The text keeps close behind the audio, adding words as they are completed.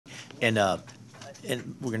And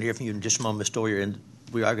we're going to hear from you in just a moment, Ms. Doyer, and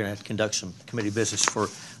we are going to conduct some committee business for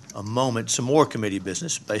a moment, some more committee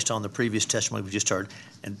business based on the previous testimony we just heard.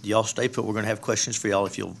 And y'all stay put. We're going to have questions for y'all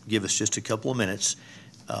if you'll give us just a couple of minutes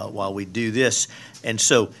while we do this. And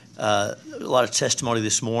so a lot of testimony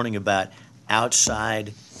this morning about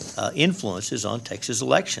outside influences on Texas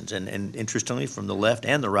elections. And interestingly, from the left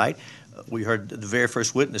and the right, we heard the very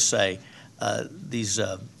first witness say these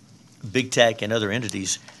big tech and other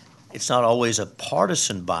entities, it's not always a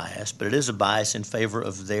partisan bias, but it is a bias in favor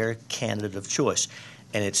of their candidate of choice.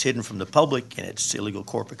 And it's hidden from the public, and it's illegal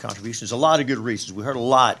corporate contributions. A lot of good reasons. We heard a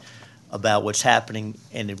lot about what's happening,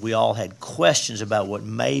 and we all had questions about what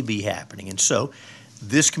may be happening. And so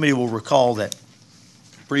this committee will recall that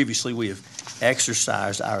previously we have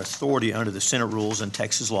exercised our authority under the Senate rules and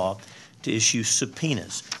Texas law to issue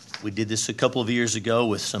subpoenas. We did this a couple of years ago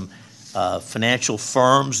with some financial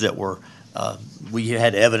firms that were we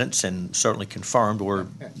had evidence and certainly confirmed were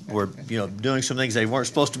doing some things they weren't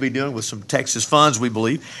supposed to be doing with some Texas funds, we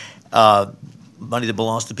believe, money that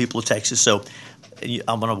belongs to the people of Texas. So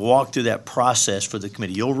I'm going to walk through that process for the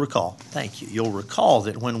committee. You'll recall, thank you. You'll recall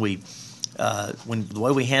that when the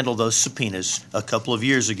way we handled those subpoenas a couple of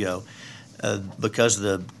years ago, because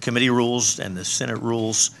the committee rules and the Senate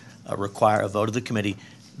rules require a vote of the committee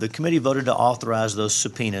voted to authorize those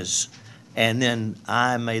subpoenas. And then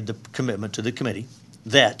I made the commitment to the committee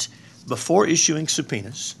that before issuing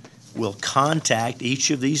subpoenas, we'll contact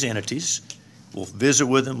each of these entities, we'll visit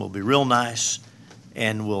with them, we'll be real nice,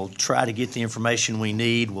 and we'll try to get the information we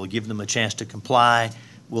need. We'll give them a chance to comply.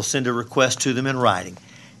 We'll send a request to them in writing.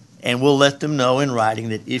 And we'll let them know in writing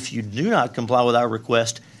that if you do not comply with our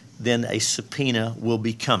request, then a subpoena will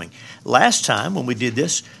be coming. Last time when we did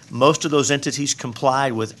this, most of those entities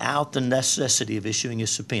complied without the necessity of issuing a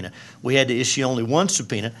subpoena. We had to issue only one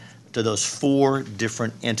subpoena to those 4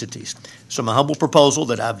 different entities. So my humble proposal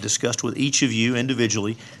that I've discussed with each of you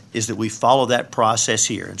individually is that we follow that process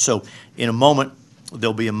here. And so in a moment,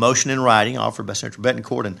 there'll be a motion in writing offered by Senator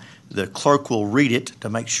Betancourt, and the clerk will read it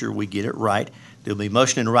to make sure we get it right. There'll be a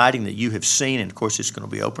motion in writing that you have seen, and of course it's going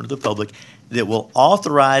to be open to the public, that will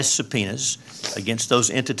authorize subpoenas against those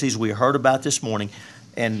entities we heard about this morning.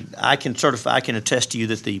 And I can attest to you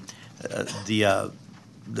that the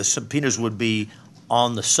subpoenas would be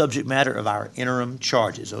on the subject matter of our interim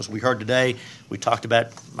charges. Those we heard today, we talked about,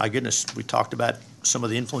 we talked about some of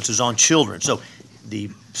the influences on children. So the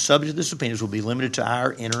subject of the subpoenas will be limited to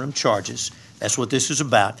our interim charges. That's what this is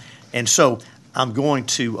about. And so I'm going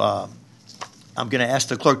to ask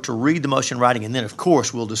the clerk to read the motion in writing, and then, of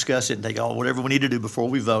course, we'll discuss it and take whatever we need to do before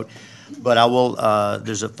we vote. But I will.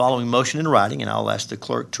 There's a following motion in writing, and I'll ask the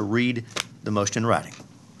clerk to read the motion in writing.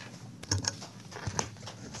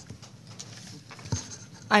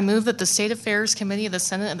 I move that the State Affairs Committee of the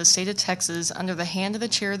Senate of the State of Texas, under the hand of the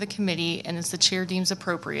chair of the committee and as the chair deems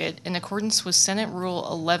appropriate, in accordance with Senate Rule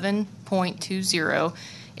 11.20,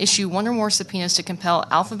 issue 1 or more subpoenas to compel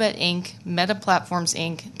Alphabet Inc., Meta Platforms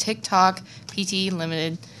Inc., TikTok, PTE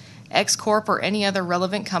Limited, X Corp, or any other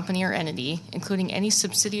relevant company or entity, including any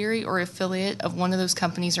subsidiary or affiliate of one of those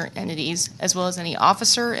companies or entities, as well as any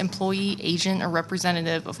officer, employee, agent, or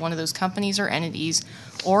representative of one of those companies or entities,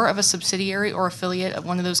 or of a subsidiary or affiliate of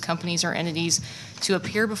one of those companies or entities, to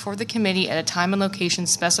appear before the committee at a time and location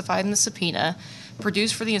specified in the subpoena,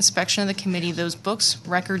 produce for the inspection of the committee those books,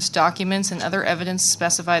 records, documents, and other evidence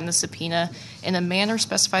specified in the subpoena in a manner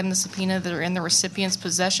specified in the subpoena that are in the recipient's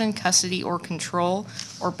possession, custody, or control,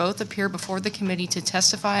 or both appear before the committee to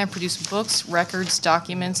testify and produce books, records,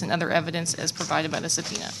 documents, and other evidence as provided by the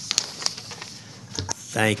subpoena.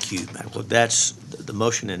 Thank you, Madam Clerk. That's the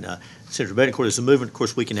motion, and Senator Betancourt is the movement. Of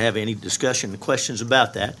course, we can have any discussion and questions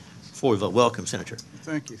about that before we vote. Welcome, Senator.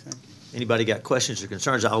 Thank you. Anybody got questions or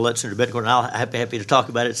concerns? I'll let Senator Betancourt, and I'll be happy to talk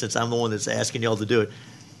about it since I'm the one that's asking y'all to do it.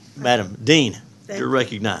 Madam Dean, you're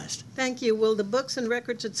recognized. Thank you. Will the books and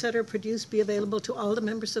records, et cetera, produced be available to all the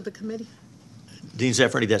members of the committee? Dean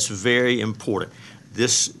Zafferty, that's very important.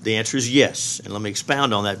 The answer is yes, and let me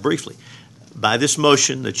expound on that briefly. By this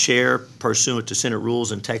motion, the chair, pursuant to Senate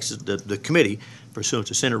rules and Texas, the committee, pursuant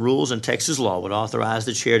to Senate rules and Texas law, would authorize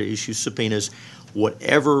the chair to issue subpoenas.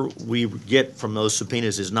 Whatever we get from those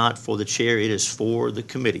subpoenas is not for the chair, it is for the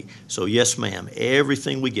committee. So yes, ma'am,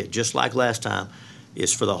 everything we get, just like last time,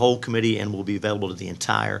 is for the whole committee and will be available to the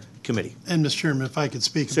entire committee. And Mr. Chairman, if I could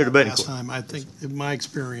speak Senator about Betancourt. last time, I think my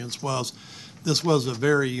experience was this was a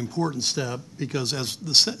very important step because as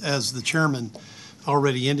the chairman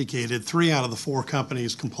already indicated, 3 out of the 4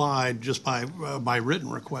 companies complied just by written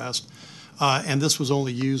request. And this was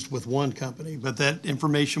only used with one company, but that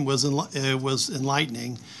information was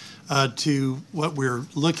enlightening to what we're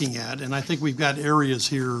looking at. And I think we've got areas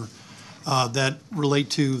here that relate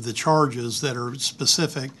to the charges that are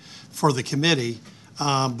specific for the committee.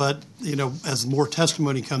 But, as more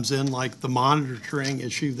testimony comes in, like the monitoring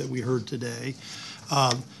issue that we heard today,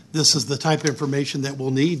 this is the type of information that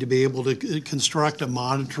we'll need to be able to construct a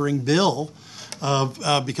monitoring bill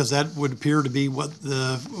because that would appear to be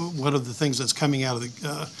one of the things that's coming out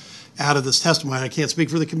of this testimony. I can't speak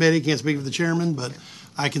for the committee, can't speak for the chairman, but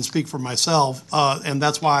I can speak for myself, and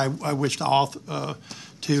that's why I wish to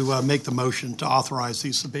make the motion to authorize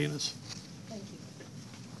these subpoenas.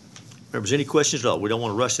 Members, any questions at all? We don't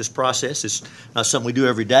want to rush this process. It's not something we do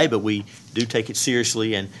every day, but we do take it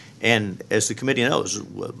seriously. And as the committee knows,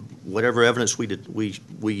 whatever evidence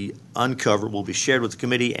we uncover will be shared with the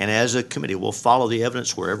committee. And as a committee, we'll follow the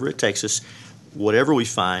evidence wherever it takes us, whatever we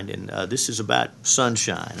find. And this is about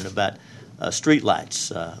sunshine and about street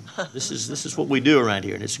lights. This is what we do around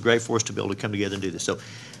here, and it's great for us to be able to come together and do this. So,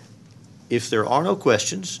 if there are no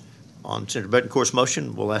questions on Senator Betancourt's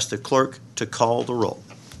motion, we'll ask the clerk to call the roll.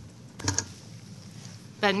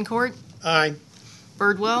 Betancourt, Aye.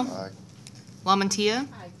 Birdwell, Aye. LaMantia,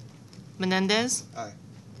 Menendez, Aye.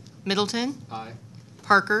 Middleton, Aye.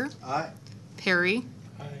 Parker, Aye. Perry,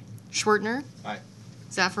 Aye. Schwertner, Aye.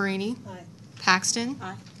 Zaffarini, Aye. Paxton,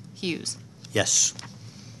 Aye. Hughes. Yes.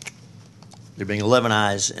 There being 11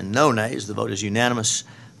 ayes and no nays, the vote is unanimous.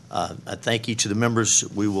 I thank each of the members.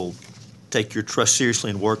 We will take your trust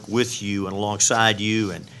seriously and work with you and alongside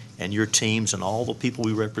you and your teams and all the people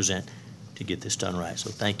we represent to get this done right. So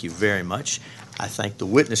thank you very much. I thank the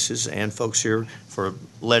witnesses and folks here for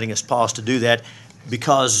letting us pause to do that.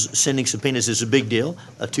 Because sending subpoenas is a big deal,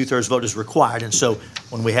 a 2/3 vote is required. And so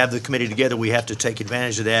when we have the committee together, we have to take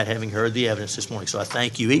advantage of that, having heard the evidence this morning. So I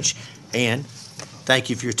thank you each, and thank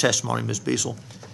you for your testimony, Ms. Beasel.